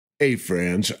Hey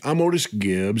friends, I'm Otis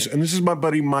Gibbs, and this is my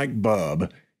buddy Mike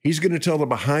Bubb. He's going to tell the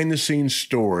behind-the-scenes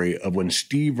story of when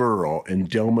Steve Earle and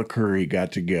Del McCoury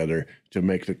got together to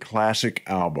make the classic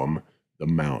album, The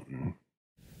Mountain.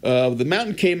 The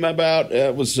Mountain came about,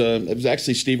 it was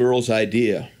actually Steve Earle's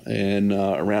idea, and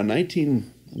around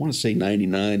 99,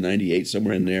 98,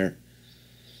 somewhere in there.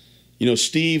 You know,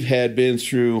 Steve had been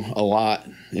through a lot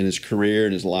in his career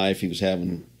and his life. He was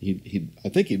having, I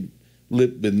think he'd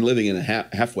been living in a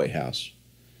halfway house,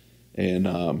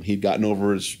 and he'd gotten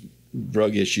over his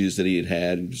drug issues that he had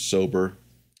had. He was sober,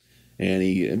 and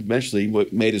he eventually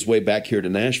made his way back here to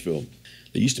Nashville.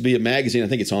 There used to be a magazine, I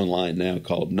think it's online now,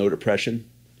 called No Depression,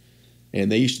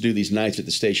 and they used to do these nights at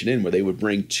the Station Inn where they would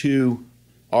bring two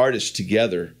artists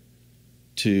together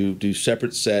to do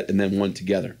separate set and then one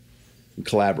together and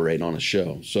collaborate on a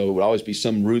show. So it would always be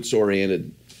some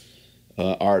roots-oriented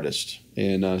artist.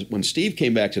 And when Steve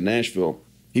came back to Nashville,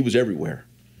 he was everywhere.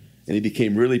 And he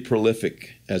became really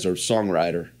prolific as a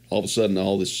songwriter. All of a sudden,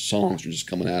 all his songs were just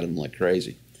coming out of him like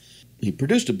crazy. He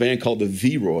produced a band called the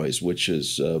V-Roys, which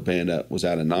is a band that was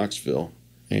out of Knoxville.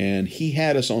 And he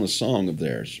had us on a song of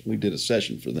theirs. We did a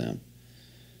session for them.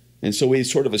 And so we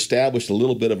sort of established a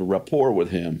little bit of a rapport with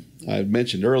him. I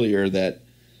mentioned earlier that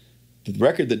the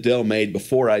record that Del made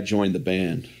before I joined the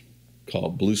band,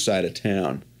 called Blue Side of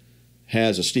Town,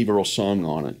 has a Steve Earle song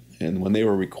on it. And when they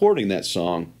were recording that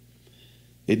song,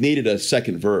 it needed a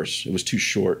second verse. It was too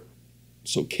short.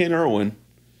 So Ken Irwin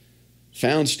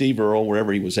found Steve Earle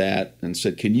wherever he was at and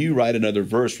said, "Can you write another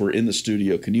verse? We're in the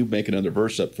studio. Can you make another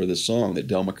verse up for this song that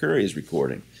Del McCoury is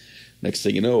recording?" Next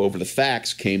thing you know, over the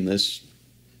fax came this,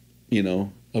 you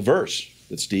know, a verse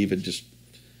that Steve had just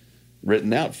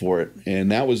written out for it. And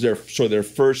that was their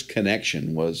first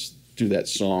connection, was through that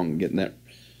song, getting that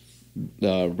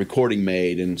recording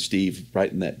made and Steve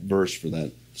writing that verse for that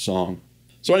song.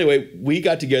 So anyway, we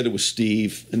got together with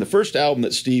Steve, and the first album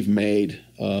that Steve made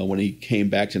when he came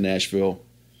back to Nashville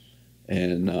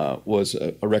and was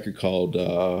a record called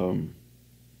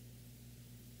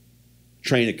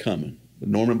Train A-Comin' with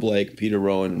Norman Blake, Peter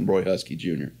Rowan, and Roy Husky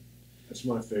Jr. That's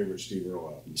my favorite Steve Earle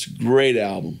album. It's a great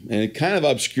album, and it's kind of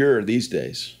obscure these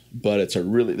days, but it's a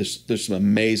really, there's some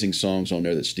amazing songs on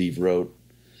there that Steve wrote.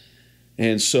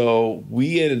 And so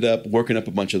we ended up working up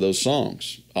a bunch of those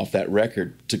songs off that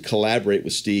record to collaborate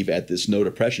with Steve at this No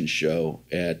Depression show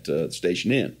at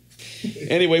Station Inn.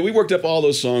 Anyway, we worked up all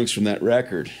those songs from that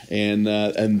record, and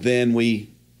then we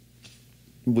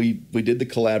did the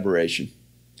collaboration.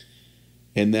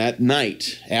 And that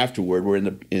night afterward, we're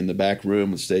in the back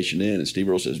room of the Station Inn, and Steve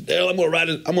Earle says, "Dale, I'm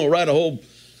gonna write a whole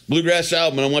bluegrass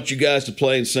album, and I want you guys to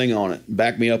play and sing on it,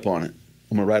 back me up on it.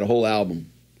 I'm gonna write a whole album."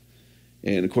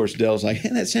 And of course, Del's like, "Hey,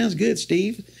 that sounds good,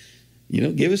 Steve. You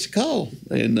know, give us a call."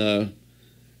 And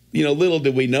you know, little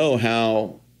did we know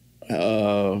how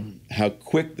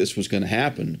quick this was going to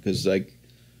happen, because like,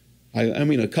 I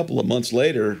mean, a couple of months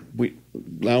later,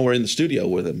 now we're in the studio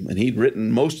with him, and he'd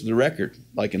written most of the record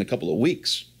like in a couple of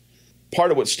weeks.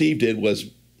 Part of what Steve did was,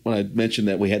 when I mentioned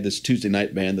that we had this Tuesday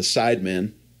night band, the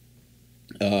Sidemen,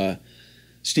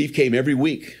 Steve came every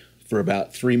week for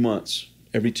about 3 months.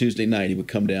 Every Tuesday night, he would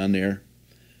come down there,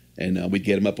 and we'd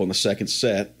get him up on the second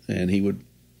set, and he would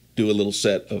do a little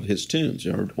set of his tunes,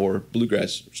 or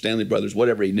bluegrass, Stanley Brothers,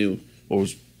 whatever he knew or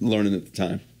was learning at the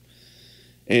time.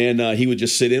 And he would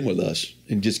just sit in with us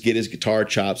and just get his guitar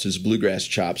chops, his bluegrass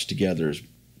chops together,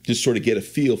 just sort of get a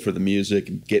feel for the music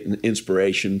and get an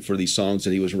inspiration for these songs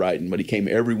that he was writing. But he came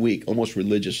every week, almost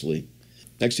religiously.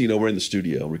 Next thing you know, we're in the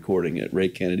studio recording at Ray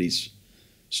Kennedy's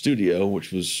studio,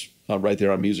 which was right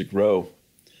there on Music Row.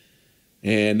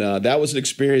 And that was an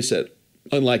experience that,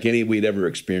 unlike any we'd ever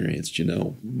experienced, you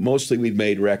know. Mostly we'd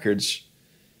made records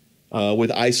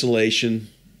with isolation,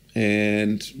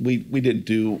 and we didn't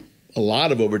do a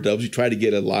lot of overdubs. We tried to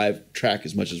get a live track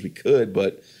as much as we could,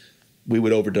 but we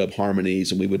would overdub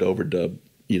harmonies, and we would overdub,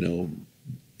 you know,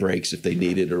 breaks if they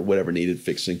needed, or whatever needed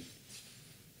fixing.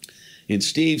 In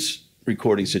Steve's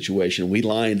recording situation, we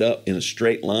lined up in a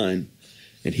straight line,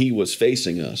 and he was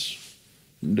facing us.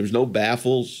 There was no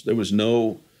baffles. There was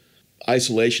no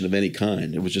isolation of any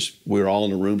kind. It was just, we were all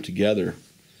in a room together.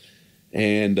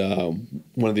 And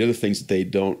one of the other things that they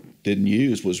didn't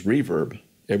use was reverb.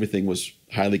 Everything was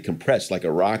highly compressed, like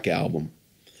a rock album.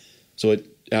 So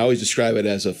I always describe it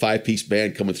as a 5-piece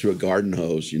band coming through a garden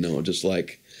hose, you know, just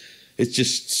like, it's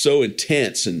just so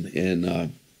intense.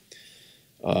 And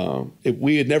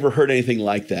we had never heard anything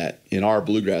like that in our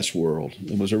bluegrass world.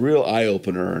 It was a real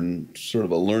eye-opener and sort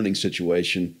of a learning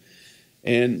situation.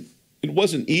 And it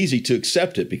wasn't easy to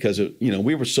accept it, because, you know,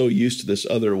 we were so used to this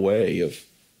other way of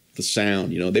the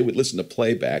sound. You know, they would listen to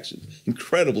playbacks,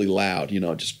 incredibly loud. You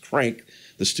know, just crank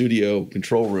the studio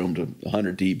control room to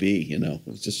 100 dB. You know, it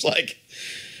was just like,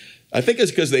 I think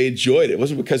it's because they enjoyed it. It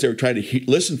wasn't because they were trying to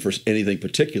listen for anything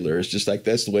particular. It's just like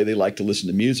that's the way they like to listen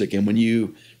to music. And when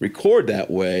you record that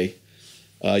way,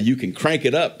 you can crank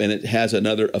it up and it has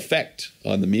another effect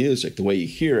on the music, the way you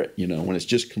hear it, you know, when it's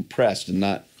just compressed and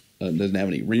not doesn't have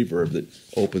any reverb that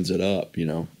opens it up, you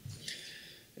know.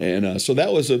 And so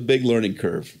that was a big learning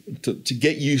curve to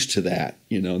get used to that,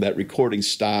 you know, that recording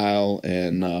style.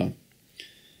 And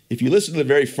if you listen to the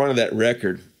very front of that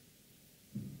record,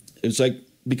 it's like,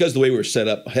 because the way we were set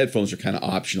up, headphones are kind of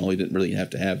optional. You didn't really have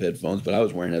to have headphones, but I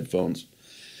was wearing headphones.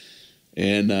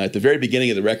 And at the very beginning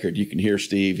of the record, you can hear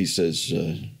Steve. He says,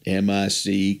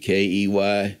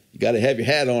 M-I-C-K-E-Y. You got to have your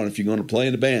hat on if you're going to play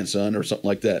in the band, son, or something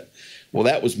like that. Well,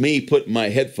 that was me putting my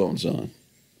headphones on.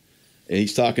 And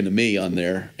he's talking to me on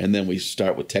there. And then we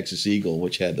start with Texas Eagle,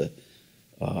 which had the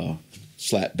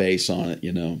slap bass on it,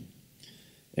 you know.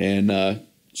 And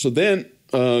so then,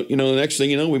 you know, the next thing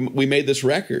you know, we made this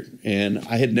record. And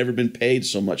I had never been paid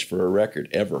so much for a record,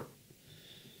 ever.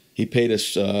 He paid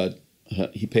us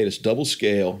double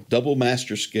scale, double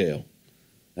master scale.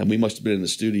 And we must have been in the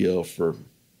studio for,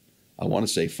 I want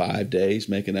to say, 5 days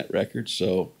making that record.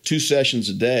 So 2 sessions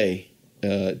a day,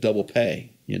 double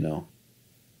pay, you know.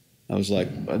 I was like,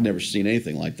 I've never seen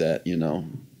anything like that, you know.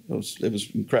 It was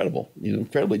incredible, you know,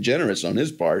 incredibly generous on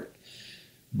his part.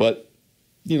 But,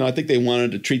 you know, I think they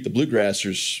wanted to treat the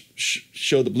bluegrassers,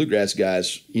 show the bluegrass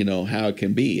guys, you know, how it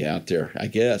can be out there, I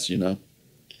guess, you know.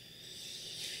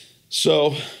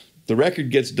 So the record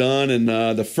gets done, and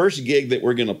the first gig that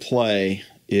we're going to play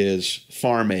is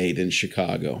Farm Aid in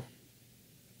Chicago,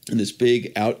 in this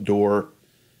big outdoor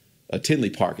Tinley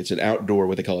Park. It's an outdoor,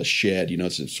 what they call a shed. You know,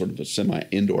 it's a sort of a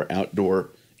semi-indoor, outdoor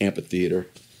amphitheater.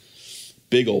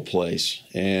 Big old place.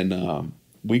 And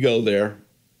we go there.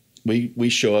 We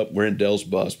show up. We're in Dell's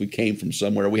bus. We came from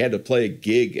somewhere. We had to play a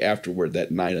gig afterward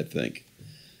that night, I think.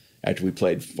 After we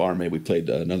played Farm Aid, we played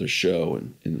another show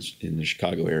in the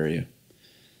Chicago area.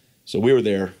 So we were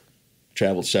there,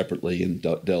 traveled separately in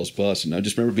Dell's bus. And I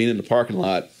just remember being in the parking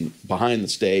lot behind the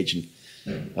stage, and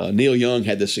Neil Young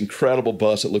had this incredible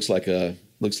bus that looks like a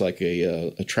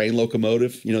train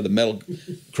locomotive. You know, the metal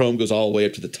chrome goes all the way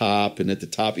up to the top, and at the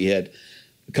top he had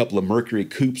a couple of Mercury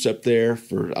coupes up there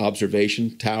for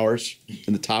observation towers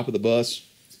in the top of the bus.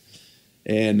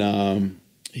 And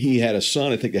he had a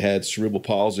son, I think, that had cerebral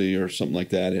palsy or something like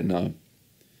that, and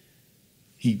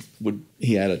he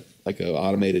had an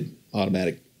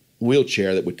automatic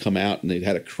wheelchair that would come out, and they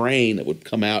had a crane that would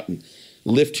come out and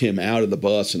lift him out of the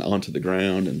bus and onto the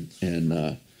ground,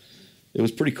 and it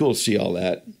was pretty cool to see all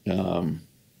that. And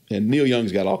Neil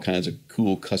Young's got all kinds of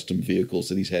cool custom vehicles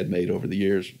that he's had made over the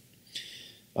years.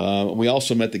 We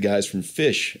also met the guys from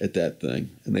Fish at that thing,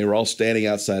 and they were all standing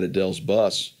outside of Dell's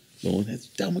bus going, "It's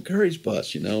Del McCoury's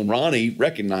bus," you know. And Ronnie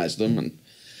recognized them and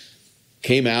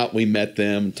came out. We met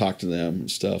them and talked to them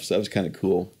and stuff. So that was kind of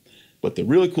cool. But the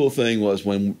really cool thing was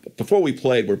before we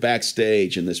played, we're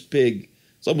backstage in this big,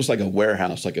 it's almost like a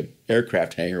warehouse, like an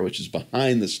aircraft hangar, which is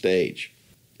behind the stage.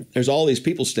 There's all these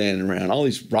people standing around, all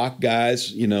these rock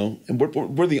guys, you know, and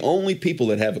we're the only people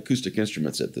that have acoustic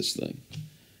instruments at this thing.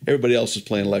 Everybody else is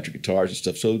playing electric guitars and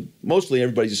stuff. So mostly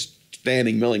everybody's just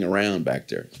standing, milling around back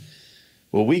there.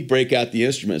 Well, we break out the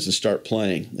instruments and start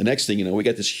playing. The next thing you know, we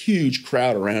got this huge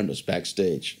crowd around us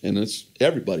backstage, and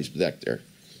everybody's back there.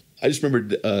 I just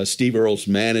remember Steve Earle's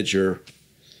manager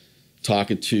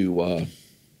talking to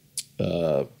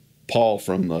Paul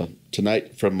from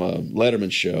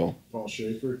Letterman show. Paul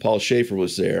Schaefer. Paul Schaefer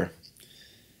was there.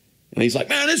 And he's like,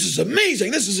 "Man, this is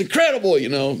amazing. This is incredible." You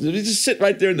know, they just sit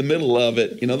right there in the middle of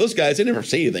it. You know, those guys, they never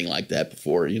seen anything like that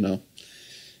before, you know.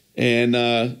 And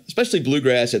especially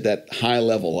bluegrass at that high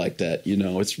level like that, you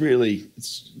know, it's really,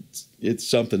 it's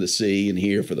something to see and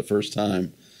hear for the first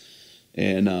time.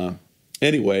 And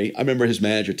anyway, I remember his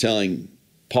manager telling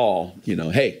Paul, you know,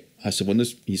 "Hey," I said, when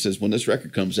this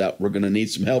record comes out, we're going to need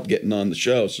some help getting on the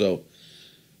show. So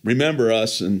remember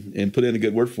us and put in a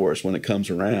good word for us when it comes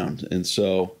around. And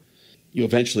so, you know,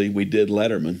 eventually we did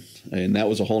Letterman, and that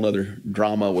was a whole other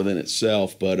drama within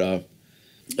itself. But,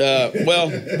 well,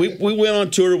 we went on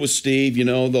tour with Steve, you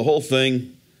know, the whole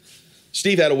thing.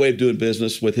 Steve had a way of doing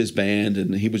business with his band,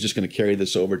 and he was just going to carry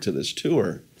this over to this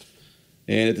tour.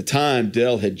 And at the time,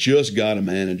 Del had just got a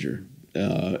manager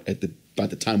by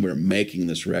the time we were making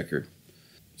this record.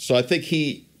 So I think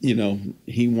he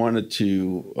wanted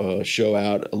to show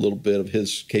out a little bit of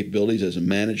his capabilities as a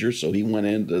manager. So he went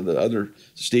into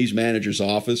Steve's manager's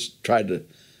office, tried to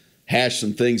hash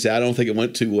some things out. I don't think it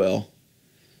went too well.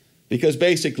 Because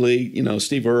basically, you know,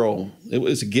 Steve Earle, it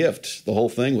was a gift. The whole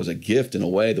thing was a gift in a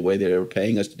way, the way they were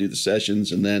paying us to do the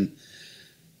sessions. And then,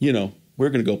 you know, we're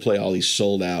going to go play all these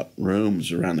sold out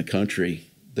rooms around the country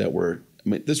that were, I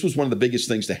mean, this was one of the biggest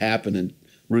things to happen in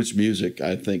roots music,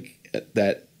 I think, at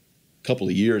that couple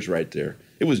of years right there.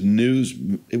 It was news.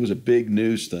 It was a big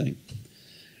news thing.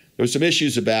 There were some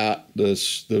issues about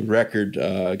this. The record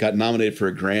got nominated for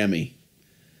a Grammy,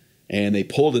 and they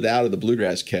pulled it out of the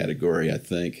bluegrass category, I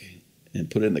think, and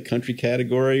put it in the country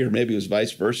category, or maybe it was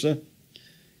vice versa,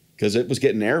 because it was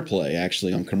getting airplay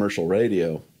actually on commercial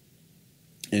radio.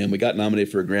 And we got nominated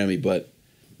for a Grammy, but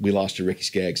we lost to Ricky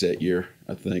Skaggs that year,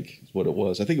 I think is what it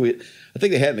was. I think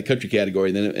they had it in the country category,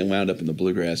 and then it wound up in the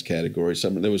bluegrass category.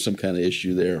 There was some kind of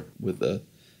issue there with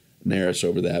Naris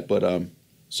over that. But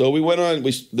so we went on.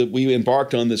 We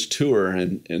embarked on this tour,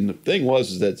 and the thing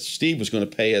was is that Steve was going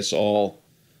to pay us all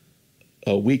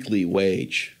a weekly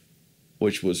wage,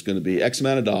 which was going to be X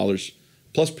amount of dollars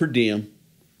plus per diem,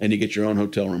 and you get your own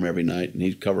hotel room every night, and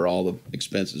he'd cover all the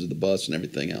expenses of the bus and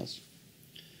everything else.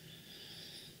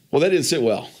 Well, that didn't sit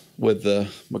well with the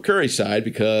McCoury side,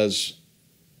 because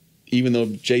even though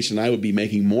Jason and I would be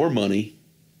making more money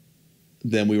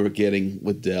than we were getting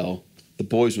with Del, the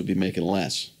boys would be making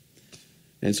less.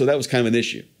 And so that was kind of an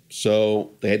issue.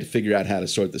 So they had to figure out how to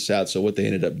sort this out. So what they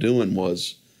ended up doing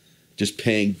was just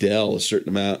paying Del a certain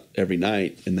amount every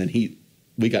night, and then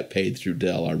we got paid through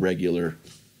Del, our regular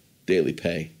daily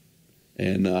pay.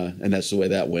 And that's the way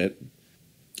that went,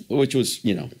 which was,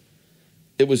 you know,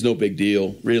 it was no big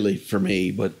deal really for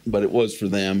me, but it was for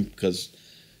them, because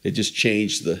it just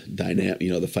changed the dynamic,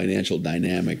 you know, the financial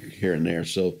dynamic here and there.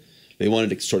 So they wanted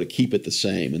to sort of keep it the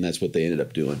same, and that's what they ended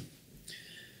up doing.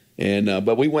 And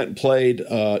but we went and played,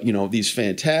 you know, these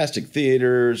fantastic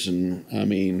theaters, and I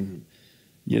mean,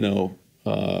 you know,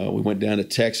 we went down to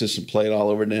Texas and played all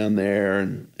over down there,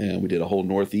 and we did a whole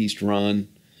Northeast run.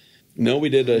 No, we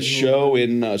did a show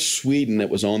in Sweden that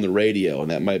was on the radio, and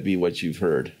that might be what you've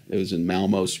heard. It was in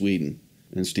Malmö, Sweden,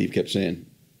 and Steve kept saying,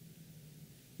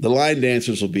 the line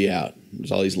dancers will be out.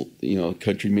 There's all these, you know,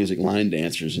 country music line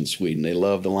dancers in Sweden. They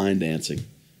love the line dancing.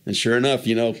 And sure enough,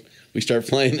 you know, we start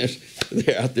playing,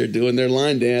 they're out there doing their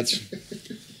line dance.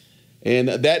 And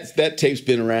that tape's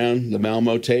been around, the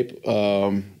Malmö tape,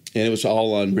 and it was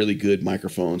all on really good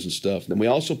microphones and stuff. Then we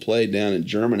also played down in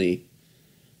Germany.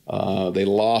 They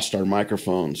lost our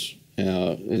microphones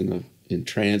in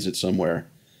transit somewhere,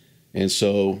 and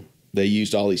so they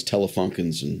used all these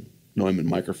Telefunkens and Neumann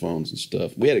microphones and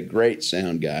stuff. We had a great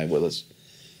sound guy with us,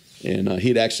 and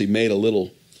he'd actually made a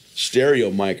little stereo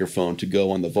microphone to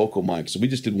go on the vocal mic. So we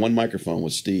just did one microphone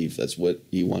with Steve. That's what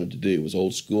he wanted to do. It was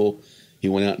old school. He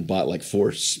went out and bought like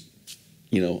 4,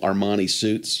 you know, Armani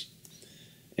suits,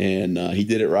 and he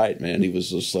did it right, man. He was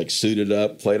just like suited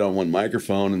up, played on one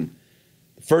microphone. And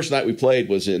the first night we played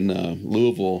was in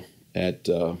Louisville at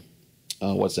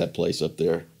what's that place up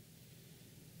there?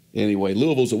 Anyway,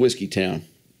 Louisville's a whiskey town.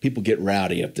 People get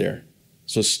rowdy up there.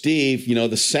 So Steve, you know,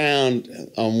 the sound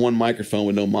on one microphone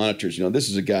with no monitors, you know, this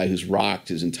is a guy who's rocked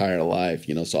his entire life,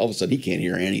 you know, so all of a sudden he can't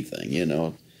hear anything, you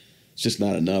know. It's just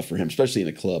not enough for him, especially in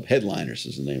a club. Headliners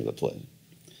is the name of the place.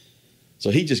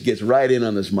 So he just gets right in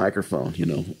on this microphone, you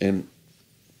know, and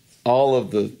all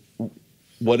of the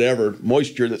whatever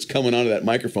moisture that's coming onto that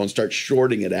microphone starts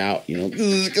shorting it out, you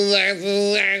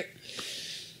know.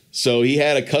 So he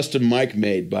had a custom mic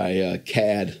made by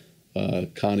CAD,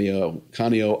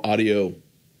 Conio Audio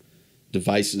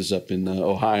Devices up in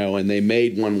Ohio, and they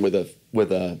made one with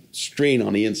a screen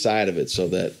on the inside of it so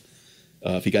that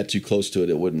if you got too close to it,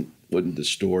 it wouldn't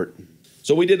distort.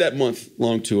 So we did that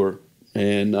month-long tour,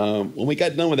 and when we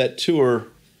got done with that tour,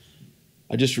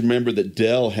 I just remember that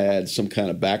Del had some kind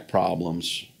of back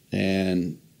problems,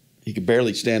 and he could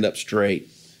barely stand up straight.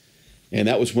 And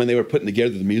that was when they were putting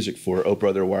together the music for Oh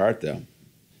Brother, Where Art Thou?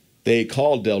 They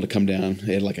called Del to come down.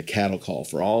 They had like a cattle call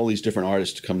for all these different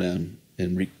artists to come down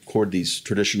and record these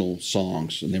traditional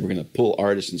songs. And they were going to pull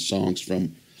artists and songs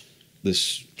from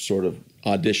this sort of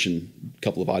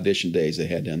couple of audition days they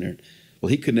had down there. Well,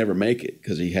 he could never make it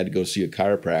because he had to go see a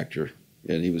chiropractor,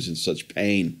 and he was in such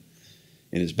pain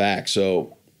in his back.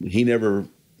 So he never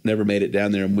made it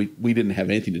down there, and we didn't have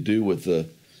anything to do with the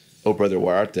Oh Brother,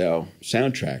 Where Art Thou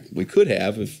soundtrack. We could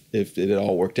have if it had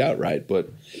all worked out right, but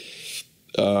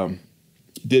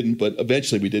didn't. But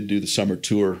eventually we did do the summer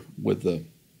tour with the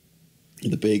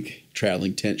big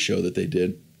traveling tent show that they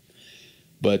did.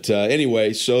 But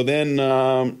anyway, so then,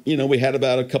 you know, we had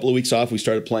about a couple of weeks off. We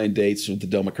started playing dates with the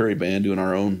McCoury Band, doing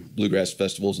our own bluegrass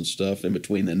festivals and stuff in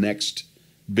between the next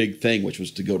big thing, which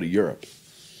was to go to Europe.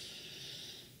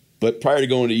 But prior to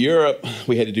going to Europe,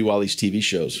 we had to do all these TV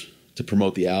shows. to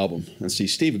promote the album. And see,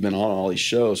 Steve had been on all these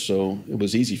shows, so it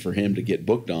was easy for him to get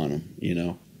booked on them, you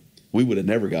know. We would have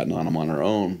never gotten on them on our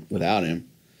own without him.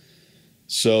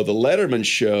 So the Letterman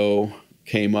show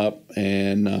came up,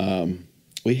 and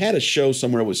we had a show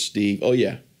somewhere with Steve. Oh,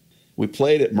 yeah. We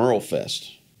played at Merle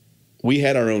Fest. We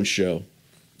had our own show.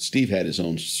 Steve had his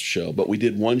own show, but we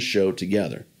did one show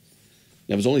together.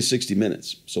 It was only 60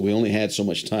 minutes, so we only had so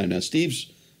much time. Now,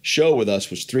 Steve's show with us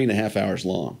was 3.5 hours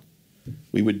long.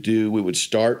 We would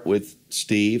start with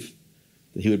Steve.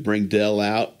 He would bring Del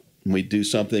out, and we'd do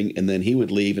something, and then he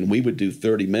would leave, and we would do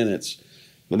 30 minutes.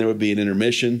 Then there would be an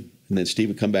intermission, and then Steve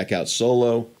would come back out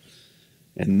solo,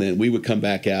 and then we would come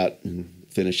back out and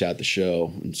finish out the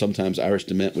show. And sometimes Irish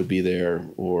Dement would be there,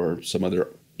 or some other,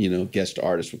 you know, guest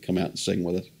artist would come out and sing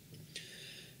with us.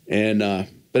 And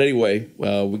but anyway,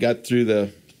 we got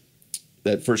through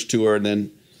that first tour, and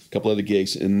then a couple other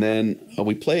gigs, and then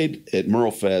we played at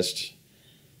Merle Fest.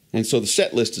 And so the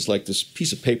set list is like this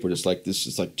piece of paper that's like this.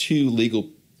 It's like 2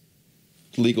 legal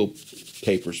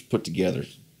papers put together,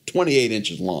 28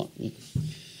 inches long.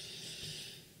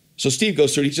 So Steve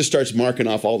goes through, he just starts marking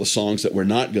off all the songs that we're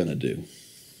not going to do.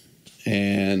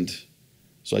 And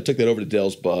so I took that over to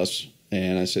Del's bus,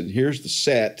 and I said, here's the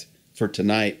set for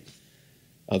tonight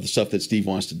of the stuff that Steve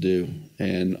wants to do.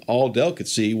 And all Del could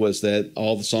see was that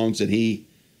all the songs that he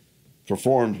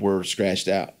performed were scratched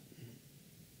out,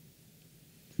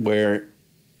 where,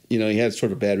 you know, he had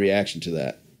sort of a bad reaction to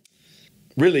that.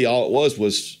 Really all it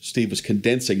was Steve was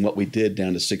condensing what we did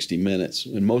down to 60 minutes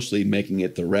and mostly making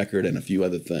it the record and a few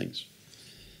other things,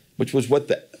 which was what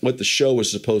the show was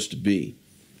supposed to be.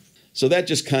 So that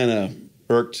just kind of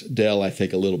irked Del, I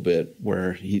think, a little bit,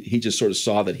 where he just sort of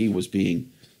saw that he was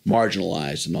being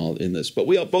marginalized and all in this. But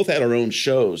we both had our own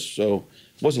shows, so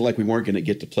it wasn't like we weren't going to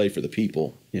get to play for the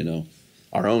people, you know,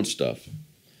 our own stuff.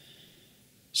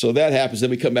 So that happens. Then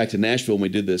we come back to Nashville, and we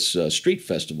did this street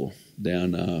festival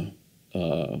down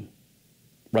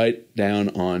right down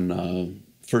on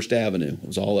First Avenue. It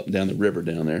was all up and down the river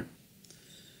down there.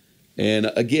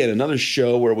 And again, another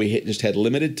show where we just had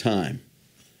limited time.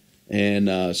 And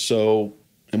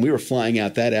and we were flying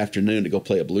out that afternoon to go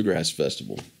play a bluegrass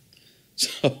festival.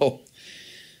 So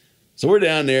we're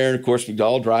down there, and of course we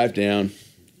all drive down,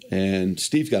 and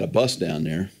Steve's got a bus down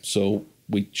there. So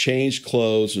we changed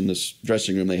clothes in this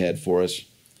dressing room they had for us.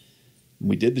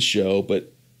 We did the show,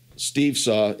 but Steve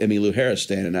saw Emmylou Harris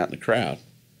standing out in the crowd.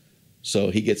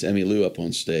 So he gets Emmylou up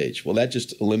on stage. Well, that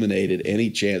just eliminated any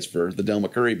chance for the Del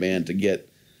McCoury Band to get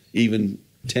even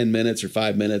 10 minutes or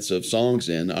 5 minutes of songs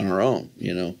in on our own,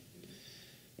 you know.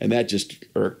 And that just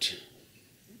irked,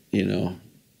 you know,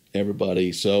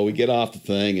 everybody. So we get off the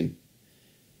thing,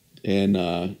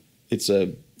 and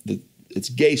it's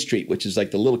Gay Street, which is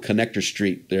like the little connector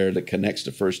street there that connects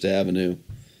to First Avenue,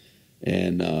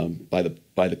 and by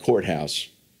the courthouse.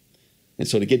 And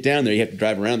so to get down there, you have to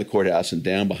drive around the courthouse and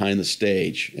down behind the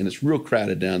stage. And it's real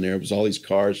crowded down there. It was all these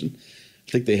cars, and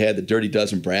I think they had the Dirty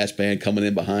Dozen brass band coming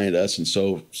in behind us. And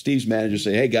so Steve's manager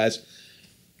said, hey, guys,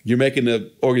 you're making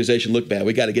the organization look bad.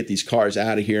 We got to get these cars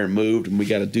out of here and moved, and we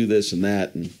got to do this and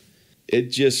that. And it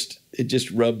just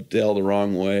rubbed Del the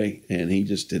wrong way, and he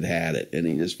just had it. And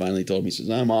he just finally told me, he says,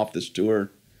 I'm off this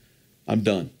tour. I'm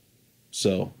done.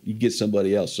 So you get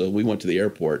somebody else. So we went to the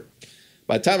airport.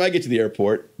 By the time I get to the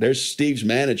airport, there's Steve's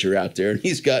manager out there, and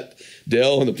he's got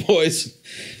Del and the boys,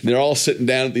 and they're all sitting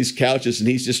down at these couches, and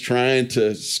he's just trying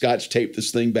to scotch tape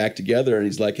this thing back together. And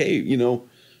he's like, hey, you know,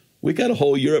 we got a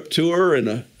whole Europe tour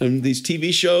and these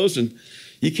TV shows, and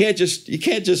you can't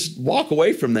just walk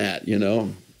away from that, you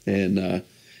know. And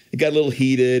it got a little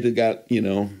heated. It got, you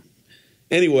know.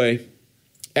 Anyway,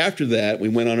 after that, we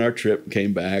went on our trip and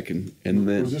came back, and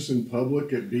then was this in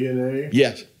public at B&A?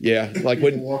 Yes, yeah, like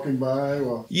when walking by.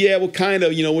 Well, yeah, well, kind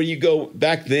of. You know, when you go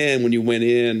back then, when you went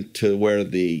in to where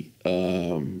the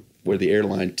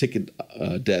airline ticket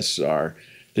desks are,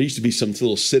 there used to be some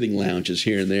little sitting lounges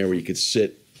here and there where you could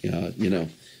sit, you know,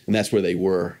 and that's where they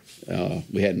were.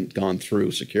 We hadn't gone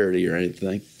through security or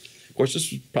anything. Of course,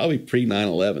 this was probably pre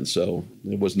 9/11, so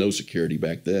there was no security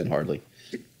back then, hardly.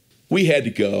 We had to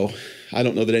go. I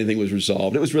don't know that anything was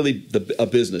resolved. It was really a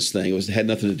business thing. It had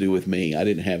nothing to do with me. I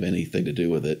didn't have anything to do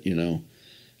with it, you know.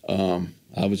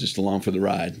 I was just along for the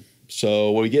ride.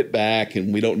 So when we get back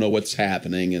and we don't know what's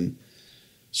happening, and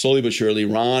slowly but surely,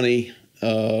 Ronnie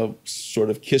sort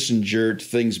of Kissingered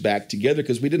things back together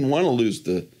because we didn't want to lose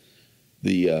the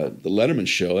Letterman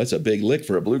show. That's a big lick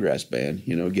for a bluegrass band,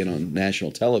 you know, again on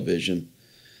national television.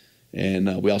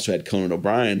 And we also had Conan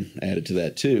O'Brien added to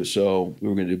that too. So we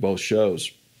were going to do both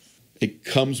shows. It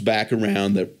comes back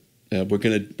around that we're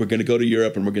going to go to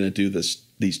Europe and we're going to do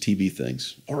these TV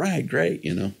things. All right, great,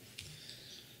 you know.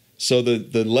 So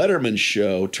the Letterman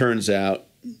show, turns out,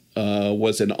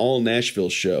 was an all Nashville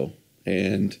show,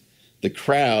 and the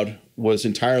crowd was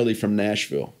entirely from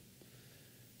Nashville.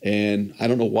 And I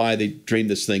don't know why they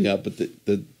dreamed this thing up, but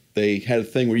they had a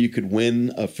thing where you could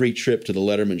win a free trip to the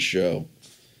Letterman show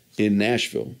in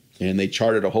Nashville, and they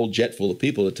chartered a whole jet full of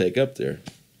people to take up there.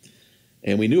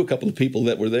 And we knew a couple of people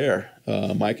that were there.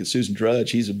 Mike and Susan Drudge,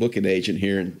 he's a booking agent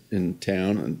here in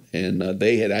town, and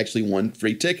they had actually won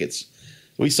free tickets.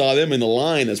 We saw them in the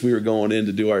line as we were going in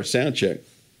to do our sound check.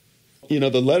 You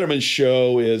know, the Letterman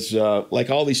show is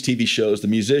like all these TV shows. The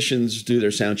musicians do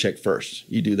their sound check first.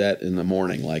 You do that in the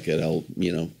morning, like at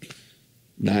 9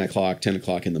 o'clock, 10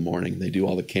 o'clock in the morning. They do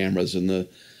all the cameras and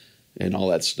all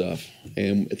that stuff.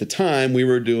 And at the time, we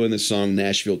were doing this song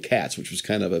 "Nashville Cats," which was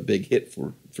kind of a big hit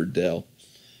for Del.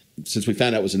 Since we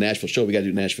found out it was a Nashville show, we got to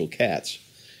do Nashville Cats.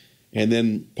 And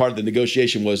then part of the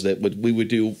negotiation was that we would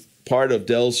do part of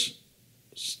Del's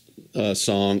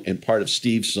song and part of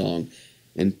Steve's song,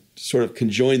 and sort of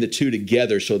conjoin the two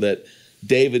together so that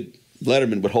David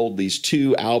Letterman would hold these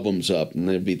two albums up, and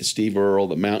there'd be the Steve Earle,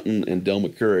 the Mountain, and Del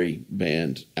McCoury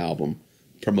Band album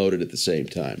promoted at the same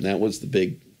time. That was the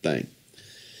big thing.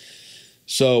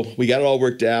 So we got it all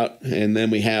worked out, and then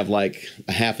we have like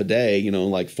a half a day,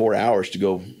 like 4 hours to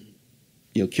go,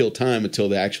 kill time until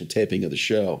the actual taping of the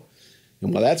show.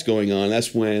 And while that's going on,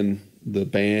 that's when the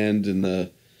band and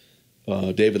the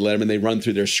David Letterman, they run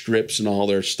through their scripts and all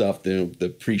their stuff,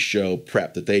 the pre-show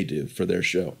prep that they do for their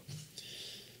show.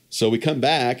 So we come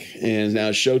back, and now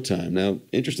it's showtime. Now,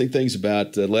 interesting things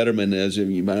about Letterman, as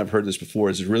you might have heard this before,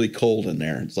 is it's really cold in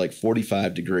there. It's like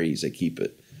 45 degrees. They keep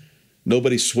it.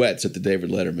 Nobody sweats at the David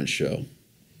Letterman show.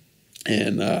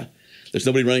 And there's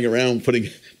nobody running around putting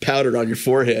powder on your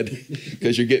forehead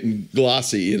because you're getting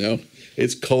glossy,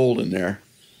 It's cold in there.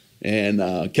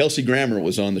 And Kelsey Grammer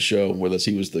was on the show with us.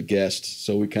 He was the guest.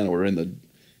 So we kind of were in the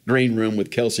green room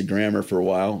with Kelsey Grammer for a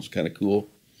while. It was kind of cool.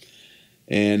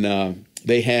 And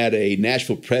they had a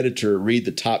Nashville Predator read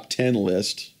the top 10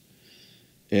 list.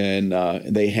 And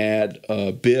they had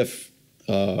Biff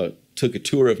took a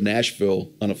tour of Nashville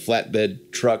on a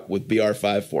flatbed truck with BR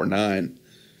 549.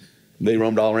 They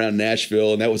roamed all around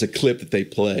Nashville, and that was a clip that they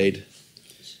played.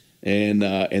 And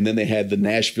then they had the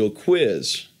Nashville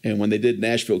Quiz. And when they did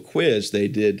Nashville Quiz, they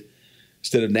did,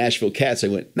 instead of Nashville Cats, they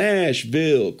went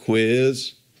Nashville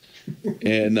Quiz.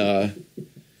 And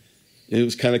it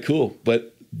was kind of cool.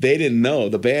 But they didn't know,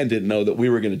 the band didn't know that we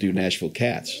were going to do Nashville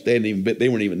Cats. They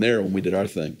weren't even there when we did our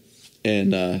thing.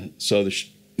 And so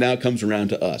now it comes around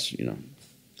to us,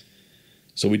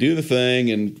 So we do the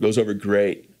thing, and it goes over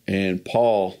great. And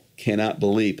Paul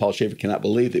Schaefer cannot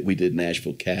believe that we did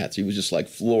Nashville Cats. He was just like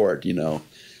floored,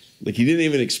 Like he didn't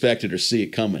even expect it or see it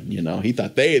coming, He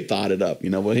thought they had thought it up,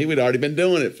 Well, he had already been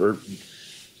doing it for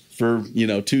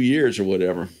 2 years or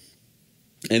whatever.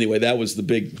 Anyway, that was the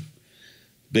big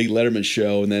Letterman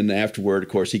show. And then afterward, of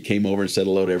course, he came over and said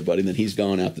hello to everybody. And then he's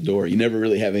gone out the door. You never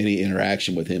really have any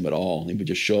interaction with him at all. He would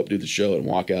just show up, do the show, and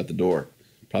walk out the door.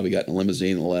 Probably got in a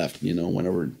limousine and left,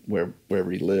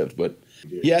 wherever he lived. But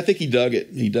yeah, I think he dug it.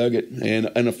 He dug it.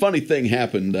 And a funny thing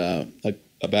happened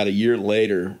about a year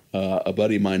later. A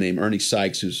buddy of mine named Ernie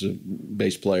Sykes, who's a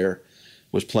bass player,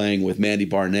 was playing with Mandy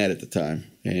Barnett at the time.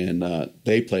 And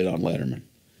they played on Letterman.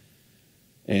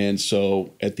 And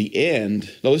so at the end,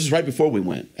 this is right before we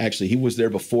went. Actually, he was there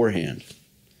beforehand.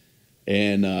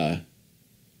 And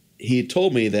he had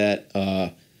told me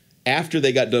that after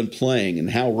they got done playing,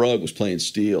 and Hal Rugg was playing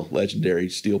steel, legendary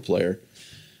steel player,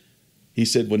 he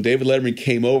said when David Letterman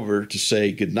came over to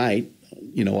say goodnight,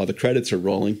 while the credits are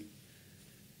rolling,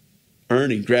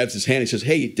 Ernie grabs his hand. He says,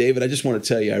 "Hey, David, I just want to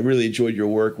tell you, I really enjoyed your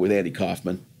work with Andy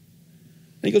Kaufman."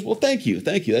 And he goes, "Well, thank you.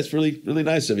 That's really, really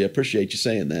nice of you. I appreciate you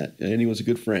saying that." And he was a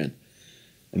good friend.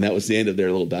 And that was the end of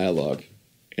their little dialogue.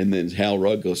 And then Hal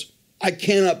Rugg goes, "I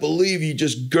cannot believe you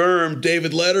just germed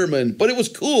David Letterman. But it was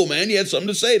cool, man. You had something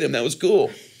to say to him. That was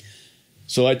cool."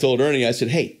 So I told Ernie, I said,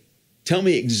 "Hey, tell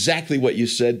me exactly what you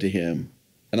said to him.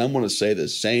 And I'm going to say the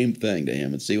same thing to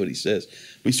him and see what he says."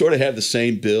 We sort of have the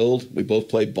same build. We both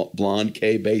played blonde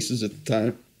K basses at the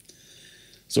time.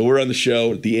 So we're on the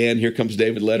show. At the end, here comes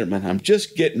David Letterman. I'm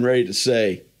just getting ready to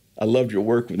say, "I loved your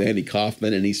work with Andy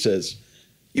Kaufman." And he says,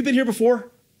 "You been here before?"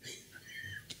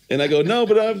 And I go, "No,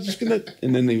 but I was just going to."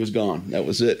 And then he was gone. That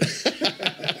was it.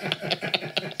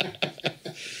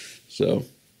 So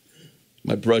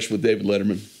my brush with David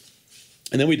Letterman.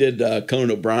 And then we did Conan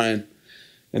O'Brien.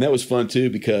 And that was fun, too,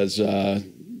 because I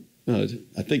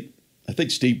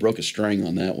think Steve broke a string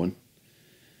on that one.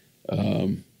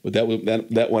 But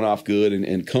that went off good,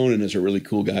 and Conan is a really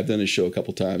cool guy. I've done his show a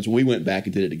couple times. We went back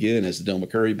and did it again as the Del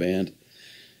McCoury Band,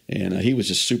 And he was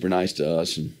just super nice to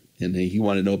us, and he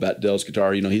wanted to know about Del's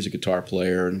guitar. You know, he's a guitar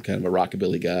player and kind of a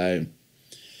rockabilly guy.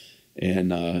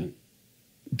 And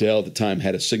Del at the time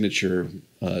had a signature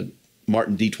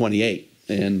Martin D28,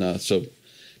 and so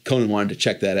Conan wanted to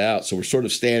check that out. So we're sort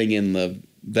of standing in the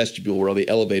vestibule where all the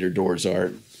elevator doors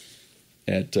are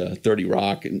at 30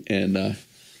 Rock, and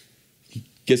he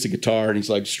gets a guitar and he's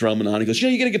like strumming on. He goes,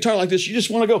 you get a guitar like this, you just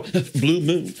want to go blue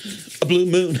moon, a blue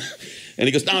moon. And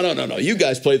he goes, no, you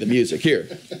guys play the music here.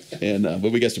 And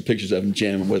but we got some pictures of him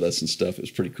jamming with us and stuff. It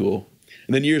was pretty cool.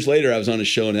 And then years later, I was on a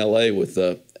show in L.A. with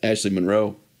Ashley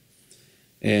Monroe.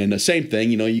 And the same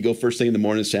thing, you know, you go first thing in the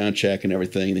morning, sound check and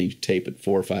everything, and then you tape at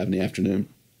 4 or 5 in the afternoon.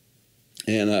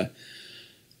 And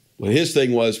what his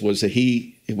thing was that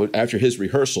he, after his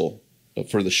rehearsal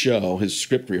for the show, his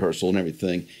script rehearsal and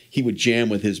everything, he would jam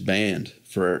with his band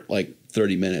for like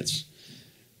 30 minutes.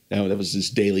 That was his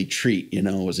daily treat, you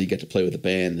know, was he got to play with the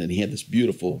band. And he had this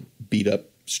beautiful beat-up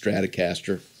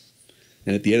Stratocaster.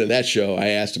 And at the end of that show, I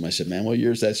asked him, I said, man, what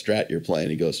year's that Strat you're playing?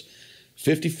 He goes,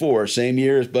 54, same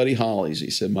year as Buddy Holly's. He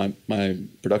said, my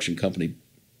production company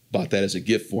bought that as a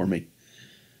gift for me.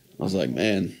 I was like,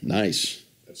 man, nice.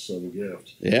 That's some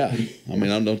gift. Yeah. I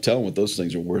mean, I don't tell them what those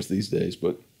things are worth these days.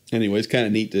 But anyway, it's kind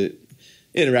of neat to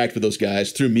interact with those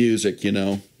guys through music, you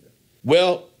know.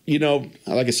 Well, you know,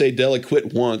 like I say, Del quit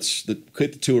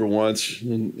the tour once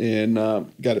and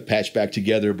got it patched back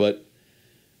together. But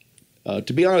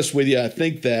to be honest with you, I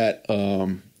think that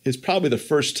it's probably the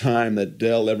first time that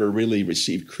Del ever really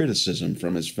received criticism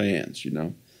from his fans, you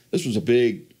know. This was a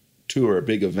big tour, a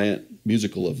big event,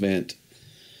 musical event.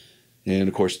 And,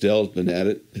 of course, Del's been at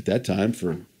it at that time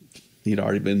he'd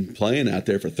already been playing out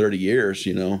there for 30 years,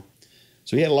 you know.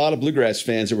 So he had a lot of bluegrass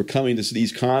fans that were coming to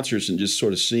these concerts and just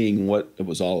sort of seeing what it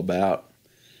was all about.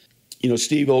 You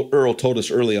know, Earle told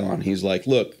us early on, he's like,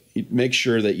 look, make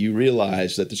sure that you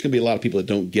realize that there's going to be a lot of people that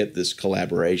don't get this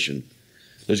collaboration.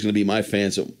 There's going to be my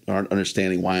fans that aren't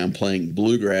understanding why I'm playing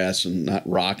bluegrass and not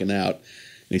rocking out. And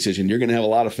he says, and you're going to have a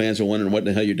lot of fans that are wondering what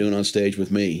the hell you're doing on stage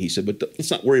with me. He said, but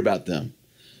let's not worry about them.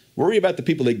 Worry about the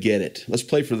people that get it. Let's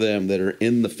play for them that are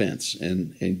in the fence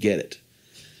and get it.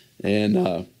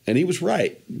 And he was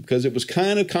right, because it was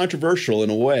kind of controversial in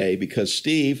a way, because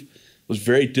Steve was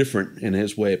very different in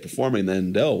his way of performing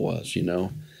than Del was, you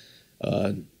know.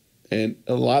 And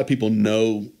a lot of people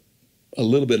know a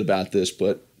little bit about this,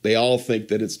 but they all think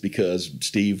that it's because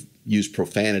Steve used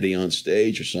profanity on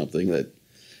stage or something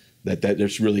that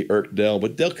just really irked Del.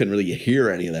 But Del couldn't really hear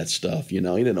any of that stuff, you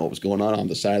know. He didn't know what was going on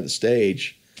the side of the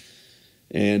stage.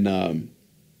 And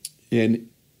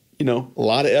you know, a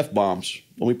lot of F-bombs.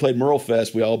 When we played Merle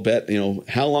Fest, we all bet, you know,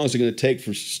 how long is it going to take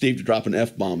for Steve to drop an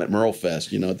F-bomb at Merle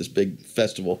Fest, you know, at this big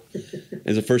festival?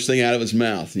 It's the first thing out of his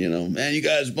mouth, you know. Man, you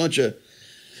guys are a bunch of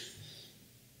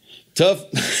tough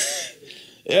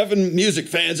effing music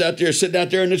fans out there sitting out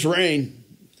there in this rain.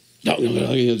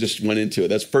 He just went into it.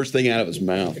 That's the first thing out of his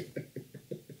mouth.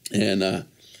 And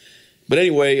but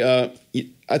anyway,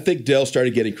 I think Del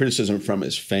started getting criticism from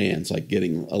his fans, like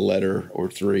getting a letter or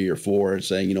 3 or 4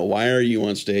 saying, you know, why are you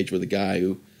on stage with a guy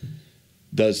who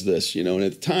does this, you know? And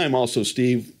at the time also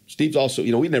Steve's also,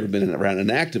 you know, we'd never been around an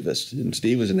activist, and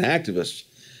Steve was an activist.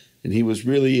 And he was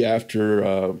really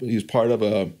after, he was part of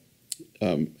at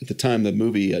the time the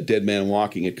movie Dead Man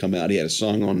Walking had come out. He had a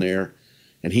song on there,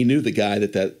 and he knew the guy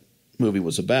that movie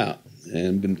was about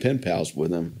and been pen pals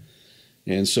with him.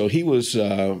 And so he was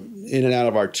in and out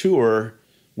of our tour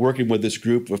working with this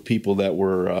group of people that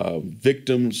were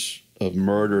victims of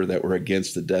murder that were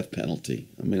against the death penalty.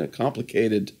 I mean, a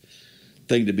complicated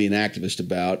thing to be an activist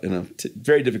about, and a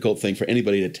very difficult thing for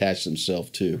anybody to attach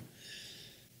themselves to.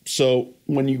 So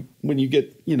when you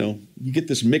get, you know, you get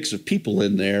this mix of people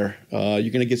in there,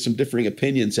 you're going to get some differing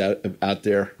opinions out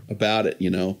there about it, you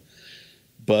know.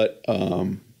 But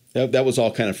that was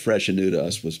all kind of fresh and new to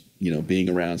us, was, you know, being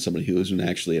around somebody who was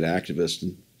actually an activist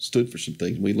and stood for some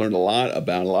things. We learned a lot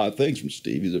about a lot of things from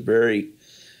Steve. He's a very,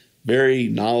 very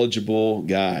knowledgeable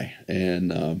guy,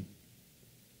 and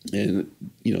you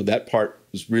know, that part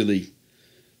was really,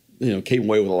 you know, came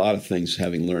away with a lot of things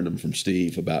having learned them from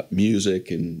Steve about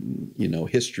music and, you know,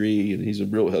 history. And he's a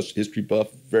real history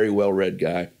buff, very well-read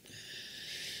guy.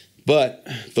 But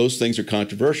those things are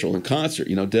controversial in concert.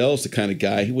 You know, Del's the kind of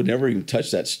guy, he would never even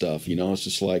touch that stuff. You know, it's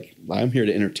just like, I'm here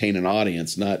to entertain an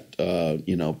audience, not,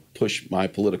 you know, push my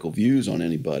political views on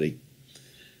anybody.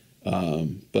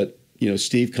 But, you know,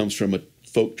 Steve comes from a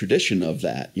folk tradition of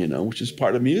that, you know, which is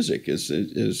part of music,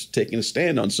 is taking a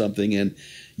stand on something and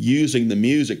using the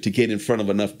music to get in front of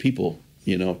enough people,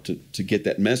 you know, to get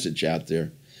that message out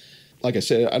there. Like I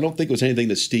said, I don't think it was anything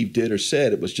that Steve did or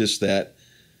said. It was just that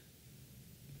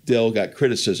Del got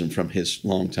criticism from his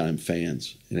longtime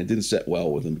fans, and it didn't set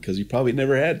well with him because he probably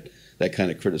never had that kind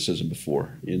of criticism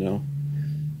before, you know.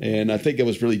 And I think it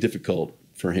was really difficult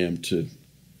for him to,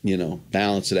 you know,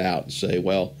 balance it out and say,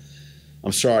 well,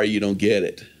 I'm sorry you don't get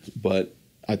it. But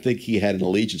I think he had an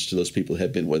allegiance to those people that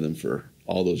had been with him for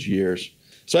all those years.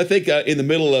 So I think in the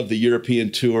middle of the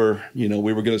European tour, you know,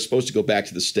 we were supposed to go back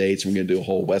to the States, and we're going to do a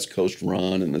whole West Coast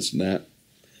run and this and that.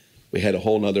 We had a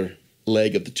whole other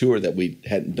leg of the tour that we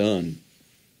hadn't done.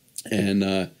 And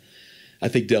I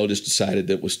think Del just decided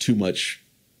that it was too much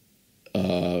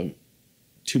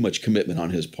commitment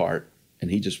on his part,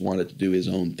 and he just wanted to do his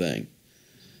own thing.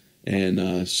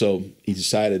 And so he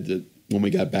decided that when we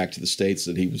got back to the States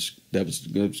that that was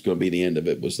going to be the end of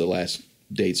it, was the last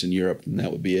dates in Europe, and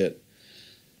that would be it.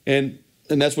 And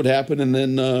that's what happened. And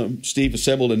then Steve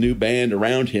assembled a new band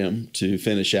around him to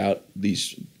finish out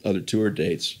these other tour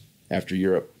dates after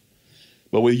Europe.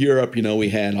 But with Europe, you know, we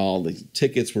had all the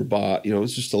tickets were bought. You know, it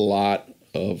was just a lot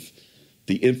of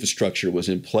the infrastructure was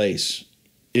in place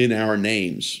in our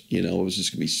names. You know, it was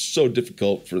just going to be so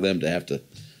difficult for them to have to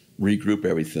regroup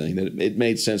everything that it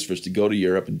made sense for us to go to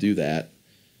Europe and do that.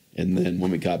 And then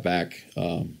when we got back,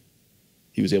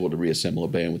 he was able to reassemble a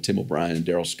band with Tim O'Brien and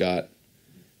Daryl Scott,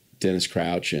 Dennis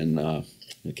Crouch, and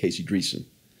Casey Dreesen.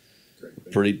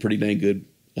 Pretty dang good.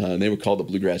 They were called the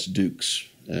Bluegrass Dukes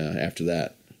after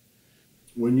that.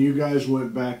 When you guys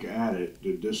went back at it,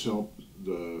 did this help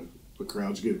the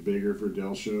crowds get bigger for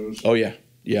Del shows? Oh, yeah.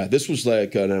 Yeah, this was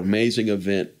like an amazing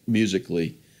event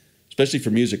musically, especially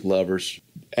for music lovers.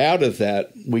 Out of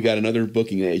that, we got another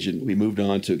booking agent. We moved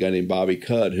on to a guy named Bobby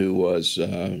Cudd, who was,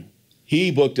 he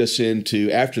booked us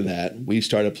into, after that, we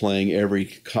started playing every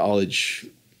college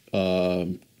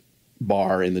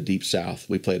bar in the Deep South.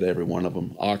 We played every one of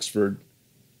them. Oxford,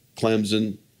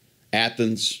 Clemson,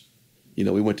 Athens. You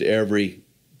know, we went to every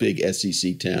big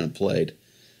SEC town and played.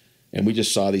 And we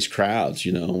just saw these crowds,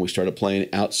 you know, and we started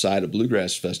playing outside of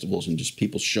bluegrass festivals and just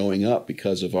people showing up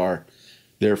because of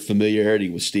their familiarity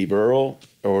with Steve Earle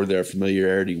or their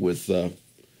familiarity with the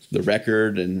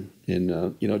record, and you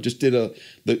know, just did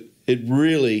it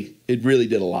really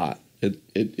did a lot.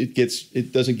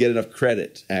 It doesn't get enough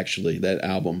credit, actually, that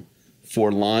album,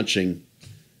 for launching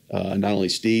not only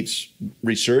Steve's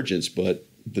resurgence but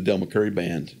the Del McCoury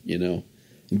Band, you know,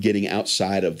 and getting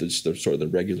outside of the sort of the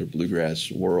regular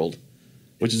bluegrass world,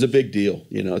 which is a big deal.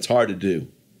 You know, it's hard to do.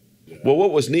 Yeah. Well,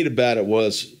 what was neat about it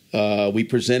was we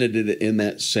presented it in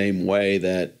that same way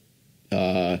that,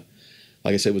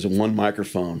 like I said, it was a one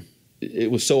microphone.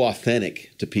 It was so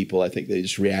authentic to people. I think they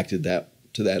just reacted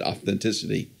to that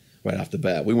authenticity right off the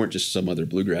bat. We weren't just some other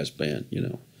bluegrass band, you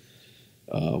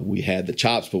know. We had the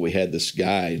chops, but we had this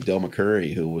guy, Del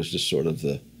McCoury, who was just sort of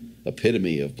the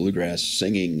epitome of bluegrass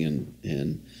singing,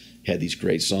 and had these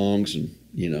great songs and,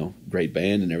 you know, great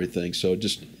band and everything. So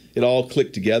it all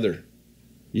clicked together,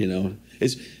 you know.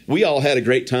 We all had a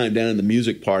great time down in the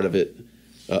music part of it.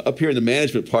 Up here in the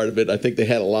management part of it, I think they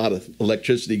had a lot of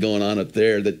electricity going on up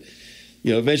there that,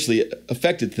 you know, eventually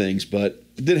affected things, but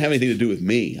it didn't have anything to do with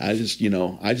me. I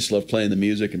just love playing the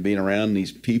music and being around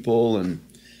these people and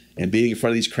being in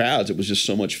front of these crowds. It was just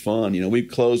so much fun. You know, we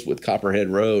closed with Copperhead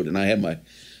Road, and I had my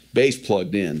bass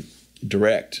plugged in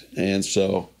direct, and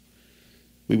so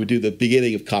we would do the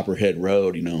beginning of Copperhead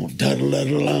Road, you know,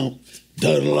 da-da-da-da-da,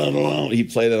 da-da-da-da-da.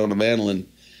 He'd play that on the mandolin,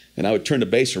 and I would turn the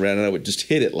bass around and I would just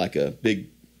hit it like a big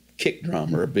kick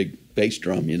drum or a big bass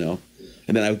drum, you know.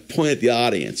 And then I would point at the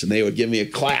audience and they would give me a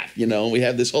clap, you know, and we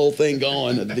had this whole thing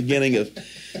going at the beginning of,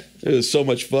 it was so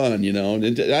much fun, you know.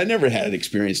 And I never had an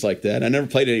experience like that. I never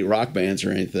played any rock bands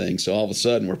or anything. So all of a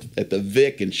sudden we're at the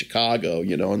Vic in Chicago,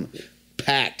 you know, and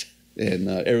packed, and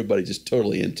everybody just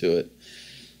totally into it.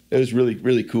 It was really,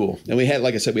 really cool. And we had,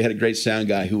 like I said, we had a great sound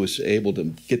guy who was able to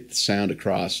get the sound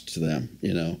across to them,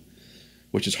 you know,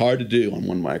 which is hard to do on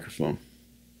one microphone.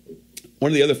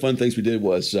 One of the other fun things we did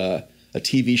was a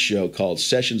TV show called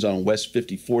Sessions on West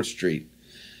 54th Street,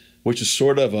 which is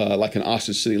sort of like an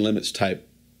Austin City Limits type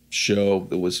show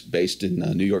that was based in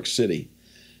New York City.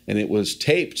 And it was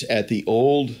taped at the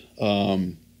old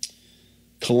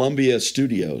Columbia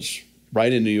Studios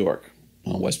right in New York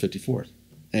on West 54th.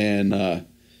 And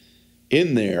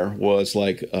in there was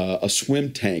like a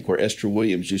swim tank where Esther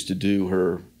Williams used to do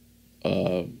her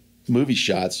movie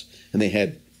shots, and they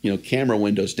had, you know, camera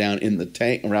windows down in the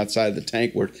tank or outside of the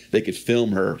tank where they could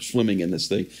film her swimming in this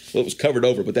thing. Well, it was covered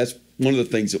over, but that's one of the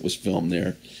things that was filmed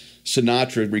there.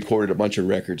 Sinatra recorded a bunch of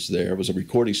records there. It was a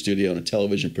recording studio and a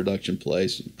television production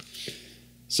place.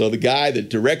 So the guy that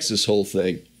directs this whole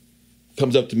thing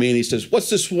comes up to me and he says, "What's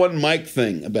this one mic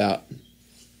thing about?"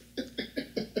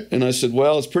 And I said,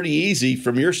 well, it's pretty easy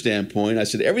from your standpoint. I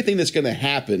said, everything that's going to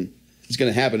happen is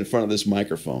going to happen in front of this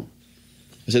microphone.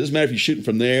 I said, it doesn't matter if you're shooting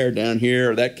from there, down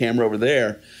here, or that camera over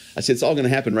there. I said, it's all going to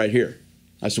happen right here.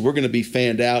 I said, we're going to be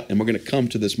fanned out, and we're going to come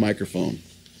to this microphone.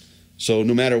 So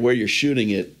no matter where you're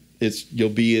shooting it, you'll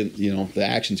be in, you know, the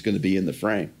action's going to be in the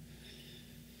frame.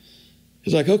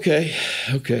 He's like, okay.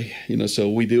 You know, so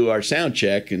we do our sound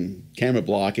check and camera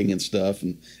blocking and stuff,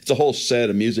 and it's a whole set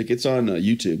of music. It's on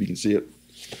YouTube. You can see it.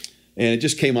 And it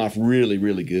just came off really,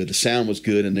 really good. The sound was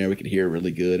good in there. We could hear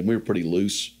really good. And we were pretty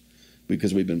loose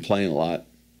because we've been playing a lot.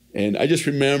 And I just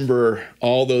remember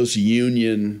all those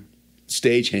union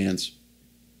stagehands.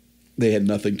 They had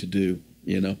nothing to do,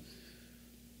 you know.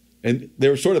 And they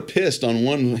were sort of pissed on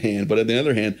one hand, but on the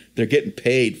other hand, they're getting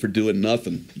paid for doing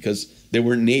nothing because they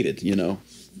weren't needed, you know.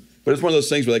 But it's one of those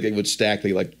things where like they would stack.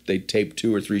 They'd tape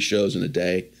 2 or 3 shows in a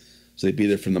day. So they'd be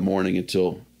there from the morning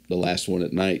until the last one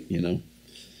at night, you know.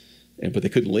 But they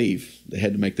couldn't leave. They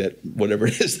had to make that, whatever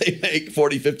it is they make,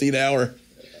 40, 50 an hour.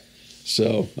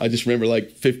 So I just remember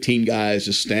like 15 guys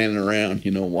just standing around,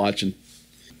 you know, watching.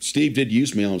 Steve did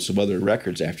use me on some other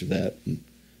records after that. And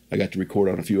I got to record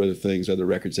on a few other things, other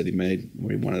records that he made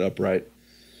where he wanted upright.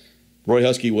 Roy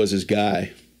Husky was his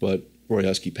guy, but Roy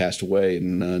Husky passed away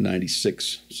in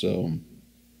 96. So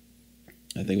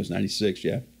I think it was 96,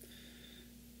 yeah.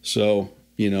 So,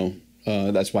 you know,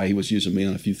 that's why he was using me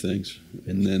on a few things.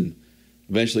 And then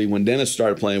eventually when Dennis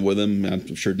started playing with him,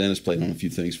 I'm sure Dennis played on a few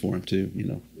things for him too, you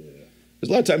know. Because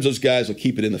a lot of times those guys will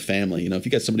keep it in the family. You know, if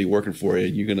you got somebody working for you,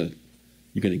 you're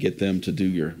gonna get them to do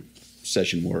your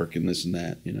session work and this and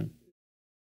that, you know.